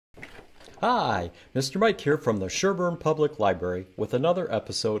Hi, Mr. Mike here from the Sherburne Public Library with another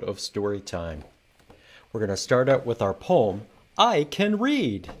episode of Storytime. We're going to start out with our poem, I Can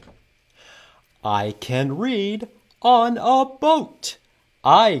Read. I can read on a boat.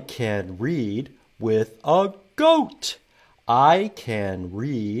 I can read with a goat. I can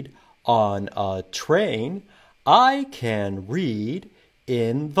read on a train. I can read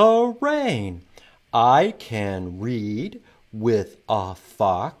in the rain. I can read with a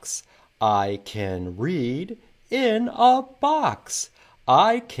fox. I can read in a box.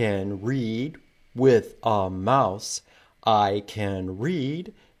 I can read with a mouse. I can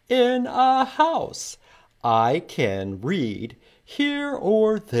read in a house. I can read here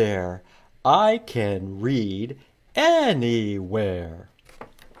or there. I can read anywhere.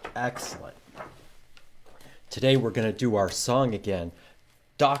 Excellent. Today we're going to do our song again.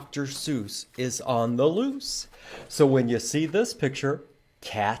 Dr. Seuss is on the loose. So when you see this picture,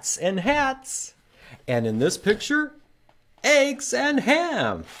 cats and hats. And in this picture, eggs and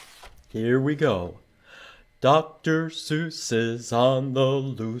ham. Here we go. Dr. Seuss is on the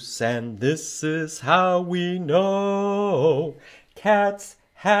loose, and this is how we know. Cats,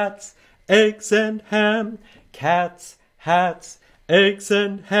 hats, eggs and ham. Cats, hats, eggs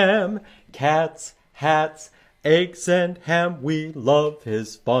and ham. Cats, hats, eggs and ham. We love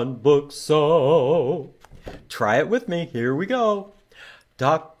his fun book so. Try it with me. Here we go.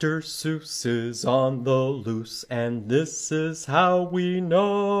 Dr. Seuss is on the loose, and this is how we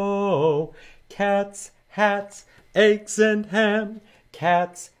know. Cats, hats, eggs and ham.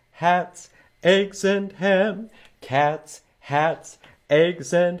 Cats, hats, eggs and ham. Cats, hats,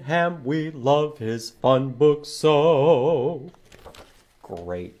 eggs and ham. We love his fun book so.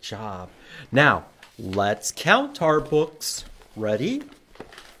 Great job. Now, let's count our books. Ready?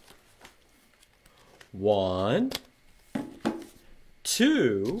 1,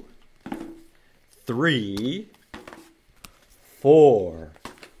 2, 3, 4,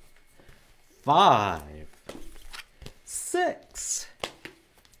 5, 6,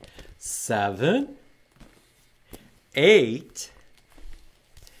 7, 8,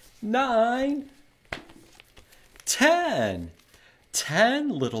 9, 10. 10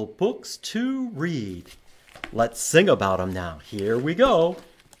 little books to read. Let's sing about them now. Here we go.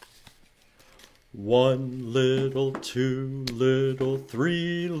 1 little, 2 little,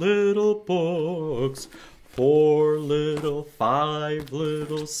 3 little books. 4 little, 5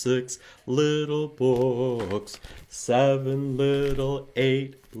 little, 6 little books. 7 little,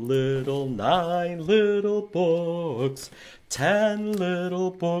 8 little, 9 little books. 10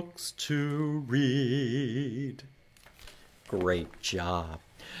 little books to read. Great job.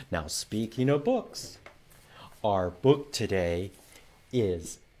 Now, speaking of books, our book today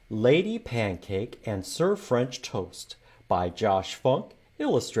is Lady Pancake and Sir French Toast by Josh Funk,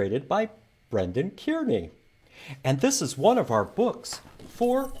 illustrated by Brendan Kearney. And this is one of our books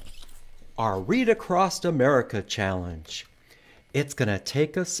for our Read Across America Challenge. It's going to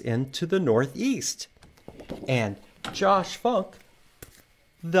take us into the Northeast. And Josh Funk,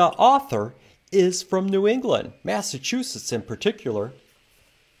 the author, is from New England, Massachusetts in particular,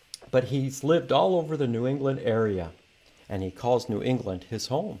 but he's lived all over the New England area, and he calls New England his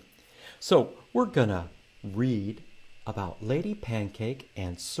home. So we're gonna read about Lady Pancake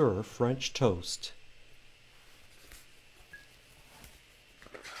and Sir French Toast.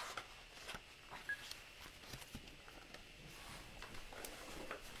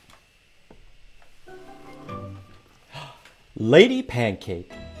 Lady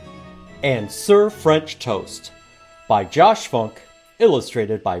Pancake and Sir French Toast by Josh Funk,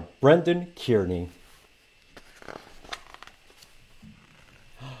 illustrated by Brendan Kearney.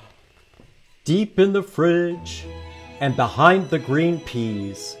 Deep in the fridge and behind the green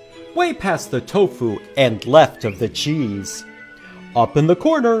peas, way past the tofu and left of the cheese, up in the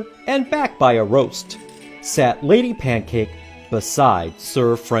corner and back by a roast, sat Lady Pancake beside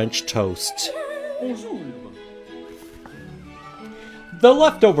Sir French Toast. The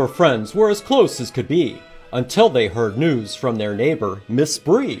leftover friends were as close as could be until they heard news from their neighbor, Miss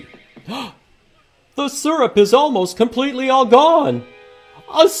Brie. The syrup is almost completely all gone.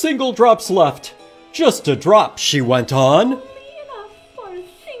 A single drop's left. Just a drop, she went on. Only enough for a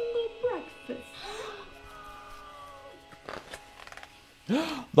single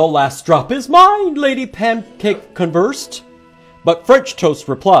breakfast. The last drop is mine, Lady Pancake conversed. But French Toast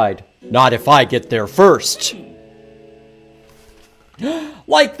replied, not if I get there first.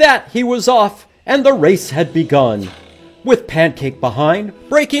 Like that, he was off, and the race had begun, with Pancake behind,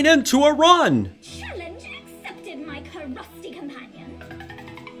 breaking into a run. Challenge accepted, my crusty companion.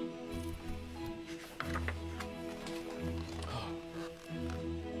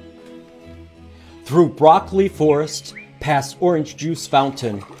 Through broccoli forest, past orange juice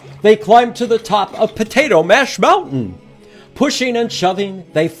fountain, they climbed to the top of Potato Mash Mountain. Pushing and shoving,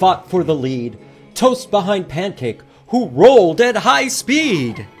 they fought for the lead. Toast behind Pancake, who rolled at high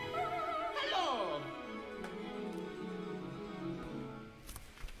speed.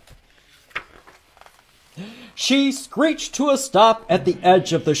 She screeched to a stop at the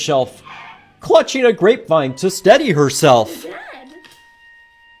edge of the shelf, clutching a grapevine to steady herself. Dad!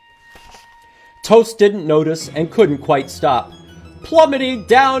 Toast didn't notice and couldn't quite stop, plummeting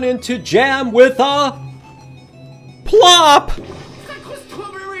down into jam with a plop!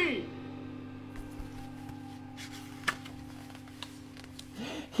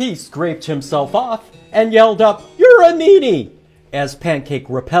 He scraped himself off and yelled up, "You're a meanie!" as Pancake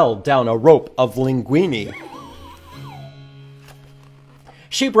rappelled down a rope of linguine.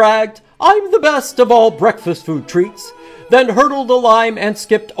 She bragged, "I'm the best of all breakfast food treats," then hurdled a lime and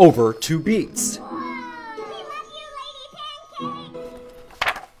skipped over 2 beets. We love you, Lady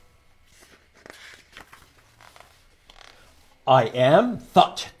Pancake! I am,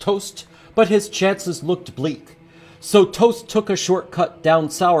 thought Toast, but his chances looked bleak. So Toast took a shortcut down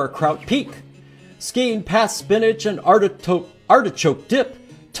Sauerkraut Peak. Skiing past spinach and artichoke dip,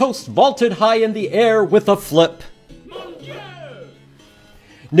 Toast vaulted high in the air with a flip.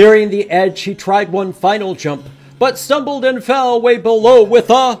 Nearing the edge, he tried one final jump, but stumbled and fell way below with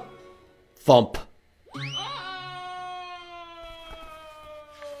a thump.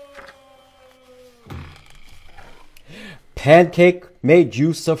 Pancake made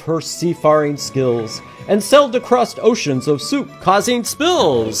use of her seafaring skills and sailed across oceans of soup, causing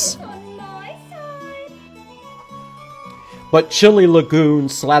spills. On my side! But Chilly Lagoon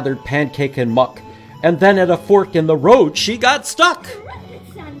slathered Pancake in muck, and then at a fork in the road she got stuck.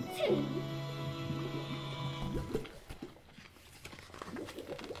 Rockets on two!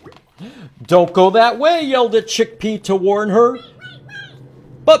 "Don't go that way," yelled a chickpea to warn her.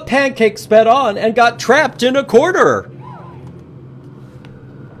 But Pancake sped on and got trapped in a corner.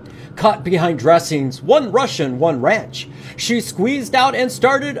 Caught behind dressings, one Russian, one ranch, she squeezed out and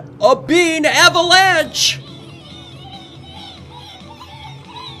started a bean avalanche.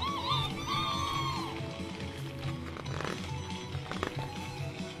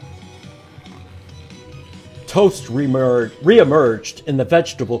 Toast reemerged in the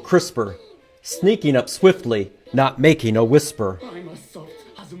vegetable crisper, sneaking up swiftly, not making a whisper. I'm as soft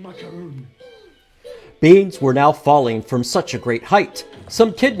as a macaroon. Beans were now falling from such a great height.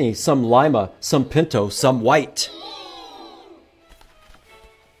 Some kidney, some lima, some pinto, some white.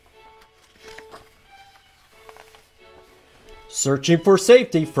 Searching for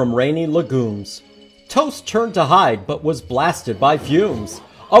safety from rainy lagoons, Toast turned to hide but was blasted by fumes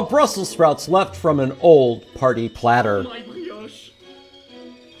of Brussels sprouts left from an old party platter. My brioche.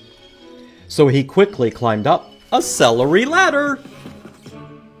 So he quickly climbed up a celery ladder.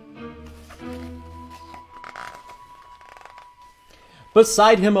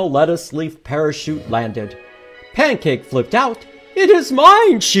 Beside him a lettuce leaf parachute landed. Pancake flipped out. "It is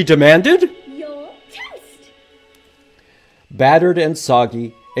mine," she demanded. Your toast! Battered and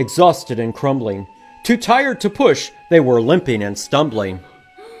soggy, exhausted and crumbling, too tired to push, they were limping and stumbling.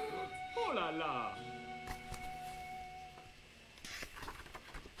 Oh la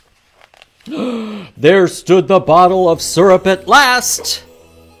la. There stood the bottle of syrup at last.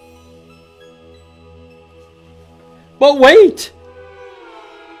 But wait!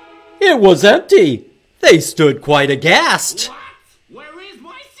 It was empty. They stood quite aghast. What? Where is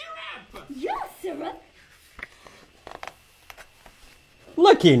my syrup? Your syrup?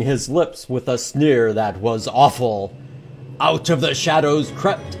 Licking his lips with a sneer that was awful, out of the shadows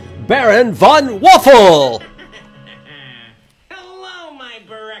crept Baron von Waffle. Hello, my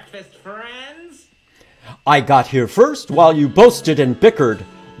breakfast friends. I got here first while you boasted and bickered.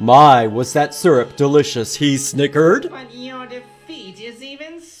 My, was that syrup delicious, he snickered. But your defeat is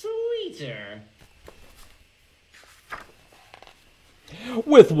even sweeter.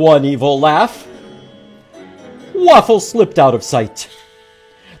 With one evil laugh, Waffle slipped out of sight.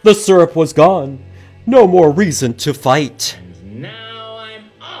 The syrup was gone. No more reason to fight. Now I'm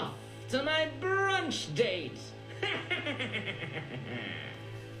off to my brunch date.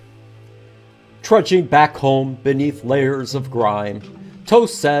 Trudging back home beneath layers of grime,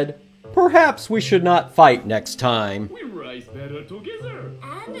 Toast said, "Perhaps we should not fight next time." We rise better together.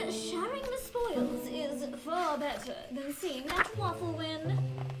 And sharing the spoils is far better than seeing that waffle win.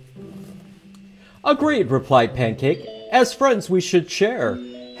 Agreed, replied Pancake. As friends we should share.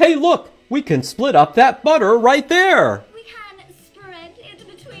 Hey, look, we can split up that butter right there. We can spread it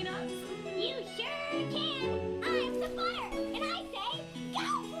between us. You sure can. I'm the butter, and I say go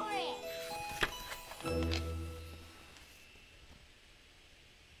for it.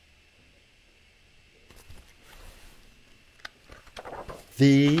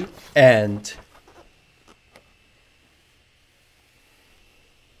 The end.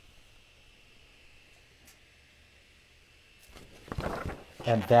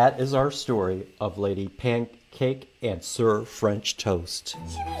 And that is our story of Lady Pancake and Sir French Toast.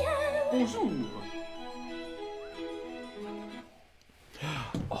 Bonjour.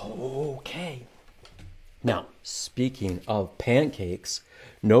 Okay. Now, speaking of pancakes,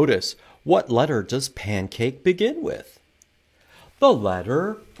 notice, what letter does pancake begin with? The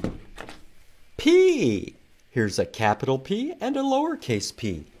letter P. Here's a capital P and a lowercase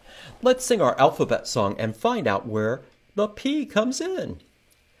p. Let's sing our alphabet song and find out where the P comes in.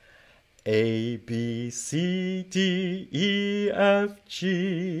 A, B, C, D, E, F,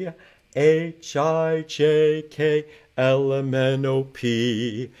 G, H, I, J, K, L, M, N, O,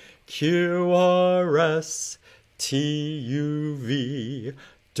 P, Q, R, S, T, U, V,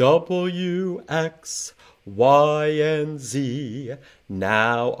 W, X, Y, and Z.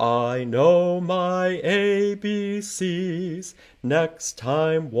 Now I know my ABCs. Next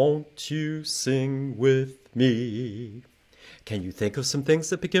time, won't you sing with me? Can you think of some things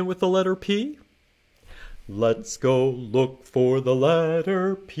that begin with the letter P? Let's go look for the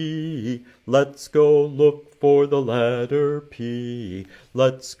letter P. Let's go look for the letter P.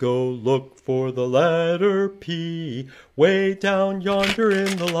 Let's go look for the letter P. Way down yonder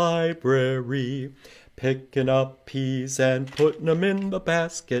in the library. Picking up peas and putting them in the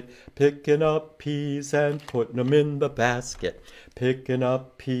basket. Picking up peas and putting them in the basket. Picking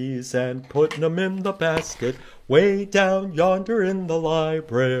up peas and putting them in the basket. Way down yonder in the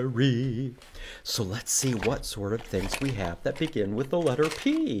library. So let's see what sort of things we have that begin with the letter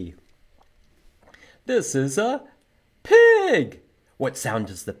P. This is a pig. What sound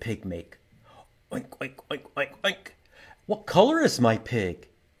does the pig make? Oink, oink, oink, oink, oink. What color is my pig?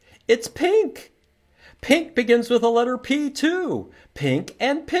 It's pink. Pink begins with the letter P too. Pink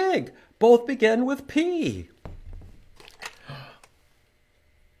and pig both begin with P.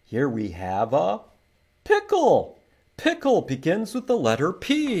 Here we have a pickle. Pickle begins with the letter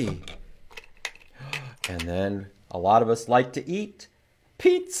P. And then a lot of us like to eat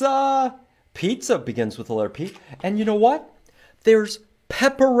pizza. Pizza begins with the letter P. And you know what? There's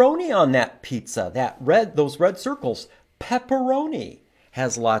pepperoni on that pizza. Those red circles. Pepperoni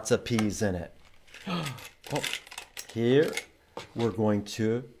has lots of P's in it. Oh, here we're going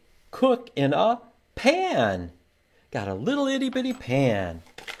to cook in a pan. Got a little itty bitty pan.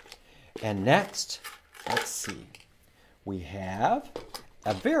 And next, let's see. We have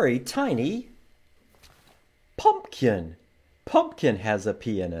a very tiny pumpkin. Pumpkin has a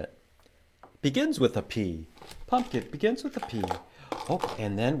P in it. Begins with a P. Pumpkin begins with a P. Oh,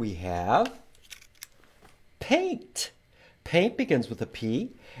 and then we have paint. Paint begins with a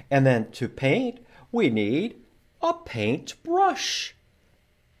P. And then to paint, we need a paintbrush.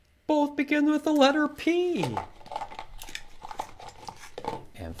 Both begin with the letter P.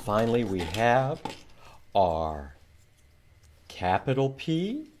 And finally, we have our capital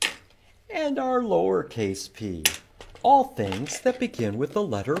P and our lowercase p. All things that begin with the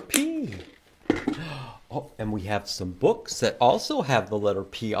letter P. Oh, and we have some books that also have the letter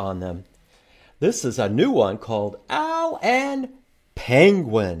P on them. This is a new one called Owl and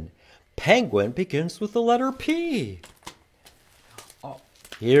Penguin. Penguin begins with the letter P. Oh,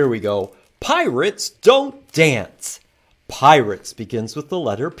 here we go. Pirates don't dance. Pirates begins with the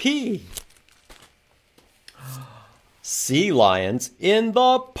letter P. Sea lions in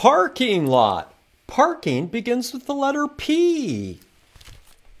the parking lot. Parking begins with the letter P.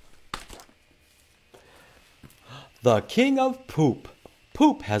 The king of poop.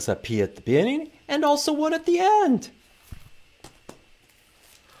 Poop has a P at the beginning and also one at the end.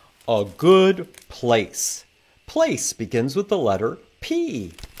 A good place. Place begins with the letter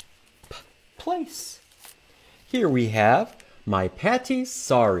P. Place. Here we have my Patty's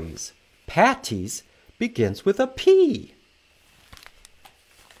Sorries. Patty's begins with a P.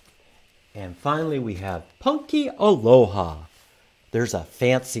 And finally we have Punky Aloha. There's a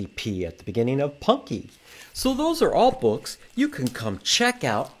fancy P at the beginning of Punky. So those are all books you can come check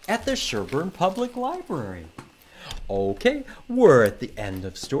out at the Sherburne Public Library. Okay, we're at the end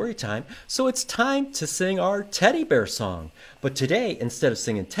of story time, so it's time to sing our teddy bear song. But today, instead of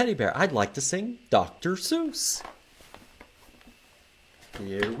singing teddy bear, I'd like to sing Dr. Seuss.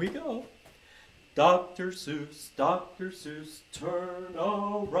 Here we go. Dr. Seuss, turn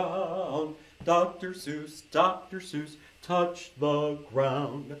around. Dr. Seuss, touch the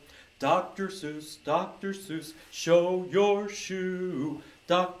ground. Dr. Seuss, show your shoe.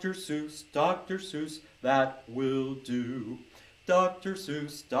 Dr. Seuss, that will do. Dr.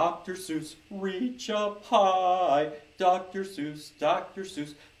 Seuss, reach up high. Dr. Seuss,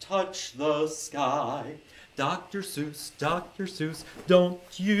 touch the sky. Dr. Seuss, don't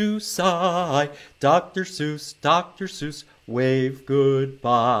you sigh. Dr. Seuss, wave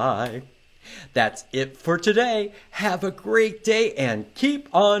goodbye. That's it for today. Have a great day and keep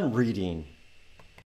on reading.